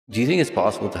Do you think it's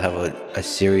possible to have a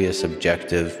serious,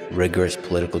 objective, rigorous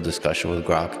political discussion with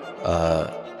Grok,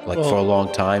 for a long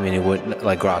time, and it wouldn't,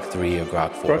 like Grok 3 or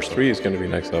Grok 4? Grok 3 is going to be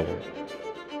next level.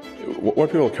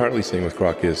 What people are currently seeing with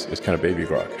Grok is kind of baby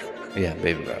Grok. Yeah,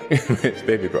 baby Grok. It's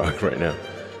baby Grok right now.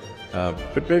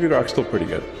 But baby Grok's still pretty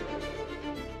good.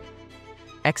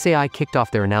 xAI kicked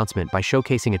off their announcement by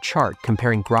showcasing a chart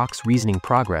comparing Grok's reasoning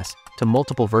progress to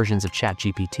multiple versions of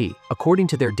ChatGPT. According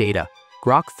to their data,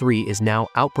 Grok 3 is now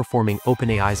outperforming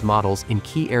OpenAI's models in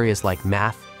key areas like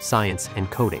math, science, and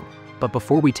coding. But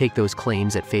before we take those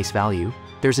claims at face value,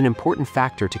 there's an important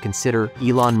factor to consider: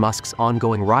 Elon Musk's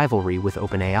ongoing rivalry with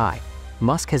OpenAI.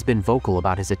 Musk has been vocal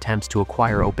about his attempts to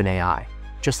acquire OpenAI,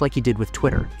 just like he did with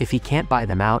Twitter. If he can't buy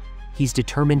them out, he's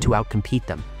determined to outcompete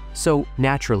them. So,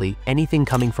 naturally, anything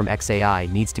coming from xAI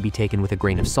needs to be taken with a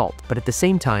grain of salt. But at the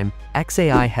same time,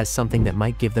 xAI has something that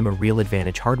might give them a real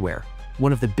advantage: hardware.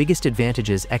 One of the biggest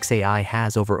advantages xAI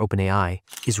has over OpenAI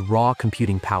is raw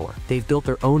computing power. They've built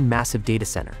their own massive data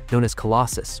center, known as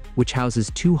Colossus, which houses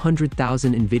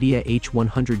 200,000 Nvidia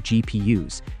H100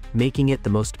 GPUs, making it the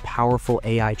most powerful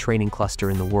AI training cluster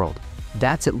in the world.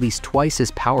 That's at least twice as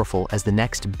powerful as the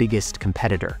next biggest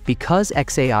competitor. Because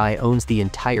xAI owns the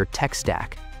entire tech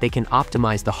stack, they can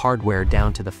optimize the hardware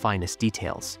down to the finest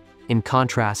details. In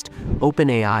contrast,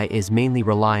 OpenAI is mainly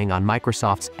relying on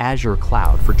Microsoft's Azure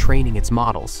cloud for training its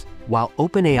models. While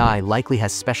OpenAI likely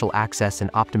has special access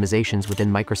and optimizations within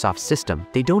Microsoft's system,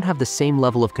 they don't have the same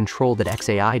level of control that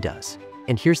xAI does.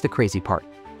 And here's the crazy part: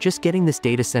 just getting this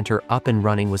data center up and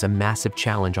running was a massive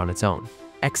challenge on its own.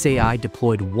 xAI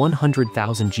deployed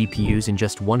 100,000 GPUs in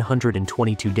just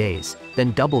 122 days,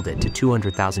 then doubled it to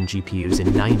 200,000 GPUs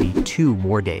in 92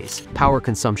 more days. Power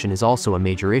consumption is also a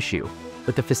major issue,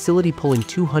 with the facility pulling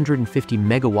 250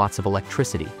 megawatts of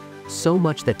electricity, so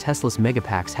much that Tesla's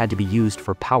Megapacks had to be used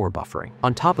for power buffering.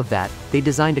 On top of that, they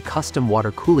designed a custom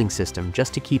water cooling system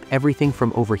just to keep everything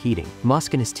from overheating.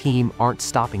 Musk and his team aren't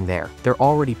stopping there. They're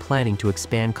already planning to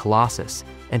expand Colossus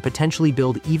and potentially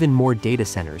build even more data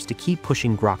centers to keep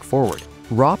pushing Grok forward.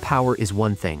 Raw power is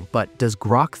one thing, but does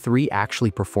Grok 3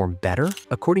 actually perform better?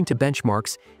 According to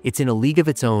benchmarks, it's in a league of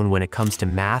its own when it comes to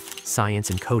math, science,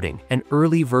 and coding. An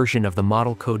early version of the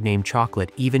model codenamed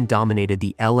Chocolate even dominated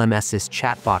the LMS's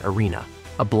chatbot arena,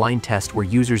 a blind test where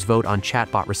users vote on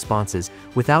chatbot responses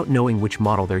without knowing which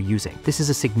model they're using. This is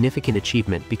a significant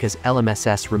achievement because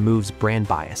LMSS removes brand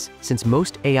bias. Since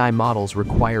most AI models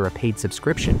require a paid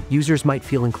subscription, users might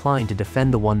feel inclined to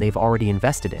defend the one they've already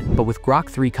invested in. But with Grok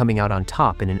 3 coming out on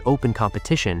top in an open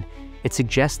competition, it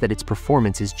suggests that its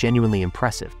performance is genuinely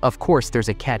impressive. Of course, there's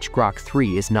a catch: Grok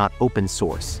 3 is not open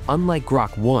source. Unlike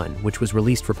Grok 1, which was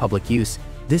released for public use,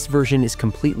 this version is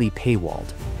completely paywalled.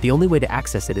 The only way to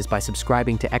access it is by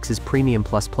subscribing to X's Premium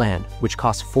Plus plan, which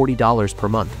costs $40 per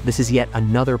month. This is yet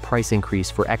another price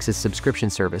increase for X's subscription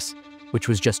service, which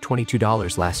was just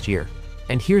 $22 last year.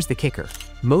 And here's the kicker: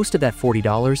 most of that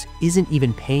 $40 isn't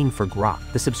even paying for Grok.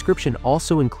 The subscription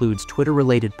also includes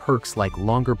Twitter-related perks like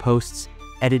longer posts,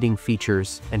 editing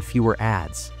features, and fewer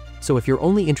ads. So if you're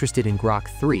only interested in Grok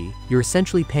 3, you're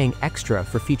essentially paying extra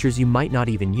for features you might not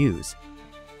even use.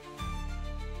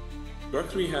 Grok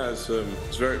 3 has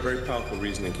very, very powerful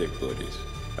reasoning capabilities.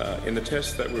 In the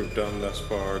tests that we've done thus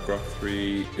far, Grok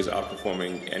 3 is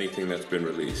outperforming anything that's been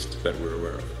released that we're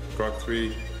aware of. Grok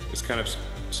 3 is kind of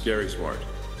scary smart.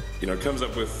 You know, it comes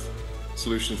up with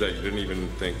solutions that you didn't even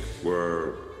think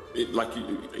were,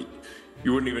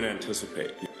 you wouldn't even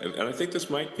anticipate. And I think this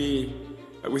might be,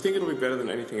 we think it'll be better than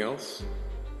anything else.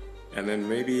 And then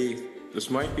maybe this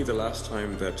might be the last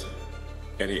time that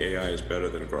any AI is better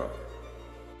than Grok.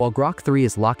 While Grok 3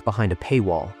 is locked behind a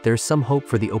paywall, there's some hope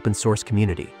for the open source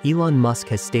community. Elon Musk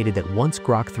has stated that once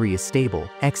Grok 3 is stable,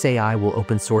 xAI will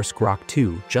open source Grok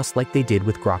 2 just like they did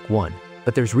with Grok 1.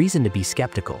 But there's reason to be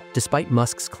skeptical. Despite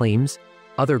Musk's claims,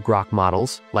 other Grok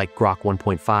models, like Grok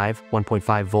 1.5,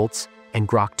 1.5 volts, and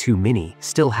Grok 2 Mini,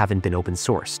 still haven't been open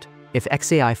sourced. If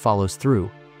xAI follows through,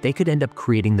 they could end up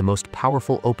creating the most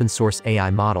powerful open-source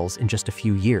AI models in just a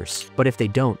few years. But if they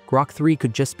don't, Grok 3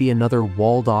 could just be another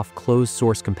walled-off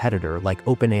closed-source competitor like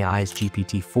OpenAI's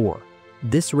GPT-4.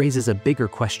 This raises a bigger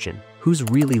question: who's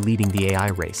really leading the AI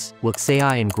race? Will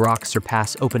xAI and Grok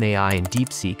surpass OpenAI and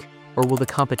DeepSeek, or will the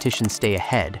competition stay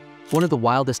ahead? One of the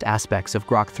wildest aspects of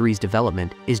Grok 3's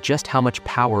development is just how much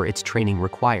power its training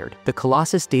required. The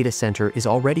Colossus data center is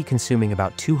already consuming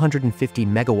about 250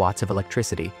 megawatts of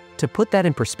electricity. To put that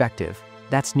in perspective,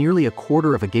 that's nearly a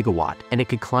quarter of a gigawatt, and it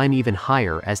could climb even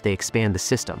higher as they expand the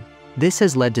system. This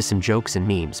has led to some jokes and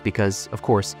memes because, of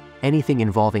course, anything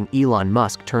involving Elon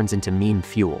Musk turns into meme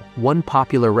fuel. One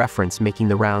popular reference making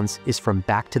the rounds is from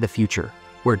Back to the Future,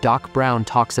 where Doc Brown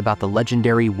talks about the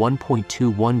legendary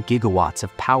 1.21 gigawatts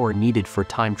of power needed for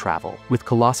time travel. With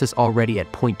Colossus already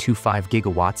at 0.25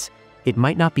 gigawatts, it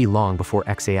might not be long before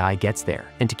xAI gets there.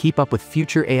 And to keep up with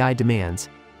future AI demands,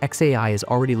 xAI is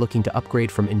already looking to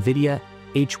upgrade from Nvidia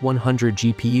H100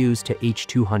 GPUs to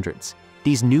H200s.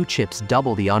 These new chips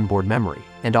double the onboard memory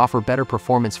and offer better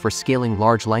performance for scaling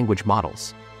large language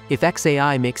models. If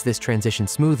xAI makes this transition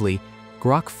smoothly,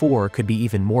 Grok 4 could be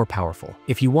even more powerful.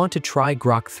 If you want to try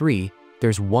Grok 3,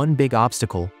 there's one big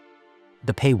obstacle: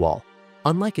 the paywall.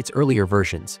 Unlike its earlier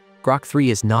versions, Grok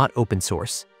 3 is not open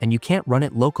source, and you can't run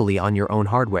it locally on your own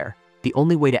hardware. The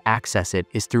only way to access it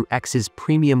is through X's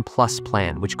Premium Plus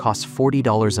plan, which costs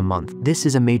 $40 a month. This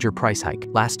is a major price hike.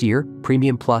 Last year,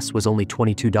 Premium Plus was only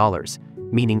 $22,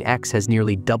 meaning X has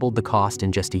nearly doubled the cost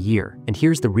in just a year. And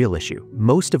here's the real issue: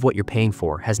 most of what you're paying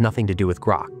for has nothing to do with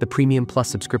Grok. The Premium Plus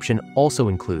subscription also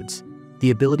includes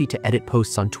the ability to edit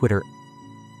posts on Twitter,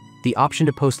 the option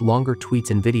to post longer tweets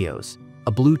and videos,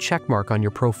 a blue checkmark on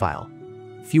your profile,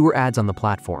 fewer ads on the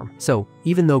platform. So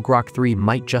even though Grok 3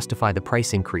 might justify the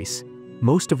price increase,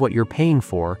 most of what you're paying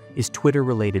for is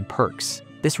Twitter-related perks.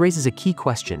 This raises a key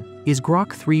question: is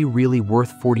Grok 3 really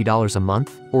worth $40 a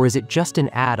month, or is it just an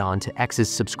add-on to X's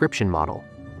subscription model?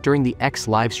 During the X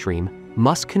livestream,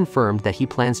 Musk confirmed that he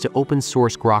plans to open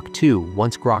source Grok 2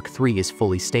 once Grok 3 is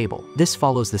fully stable. This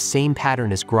follows the same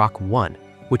pattern as Grok 1,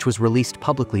 which was released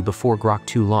publicly before Grok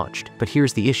 2 launched. But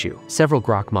here's the issue: several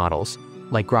Grok models,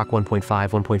 like Grok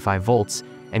 1.5, 1.5 volts,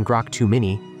 and Grok 2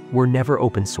 Mini, were never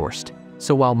open sourced.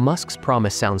 So while Musk's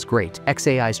promise sounds great,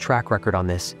 xAI's track record on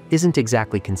this isn't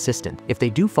exactly consistent. If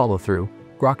they do follow through,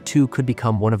 Grok 2 could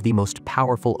become one of the most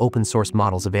powerful open source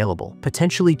models available,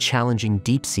 potentially challenging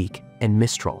DeepSeek and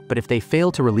Mistral. But if they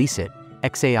fail to release it,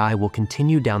 xAI will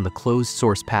continue down the closed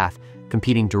source path,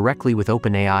 competing directly with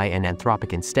OpenAI and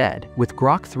Anthropic instead. With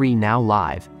Grok 3 now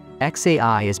live,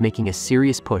 xAI is making a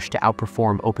serious push to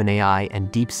outperform OpenAI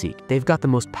and DeepSeek. They've got the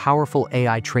most powerful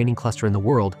AI training cluster in the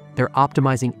world. They're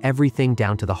optimizing everything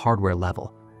down to the hardware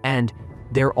level. And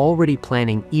they're already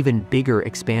planning even bigger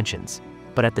expansions.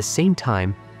 But at the same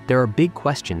time, there are big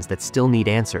questions that still need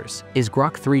answers. Is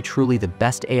Grok 3 truly the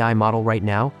best AI model right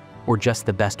now, or just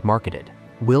the best marketed?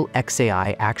 Will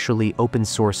xAI actually open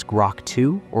source Grok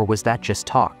 2, or was that just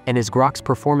talk? And is Grok's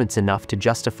performance enough to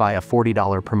justify a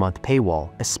 $40 per month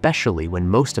paywall, especially when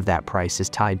most of that price is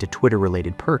tied to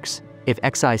Twitter-related perks? If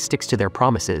xAI sticks to their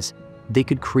promises, they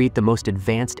could create the most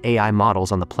advanced AI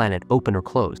models on the planet, open or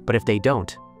closed. But if they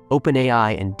don't,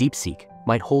 OpenAI and DeepSeek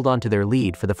might hold on to their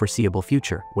lead for the foreseeable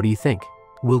future. What do you think?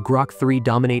 Will Grok 3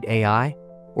 dominate AI?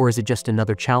 Or is it just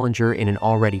another challenger in an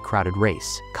already crowded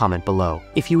race? Comment below.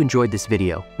 If you enjoyed this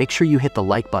video, make sure you hit the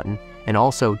like button, and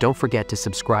also don't forget to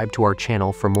subscribe to our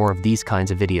channel for more of these kinds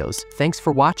of videos. Thanks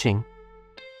for watching.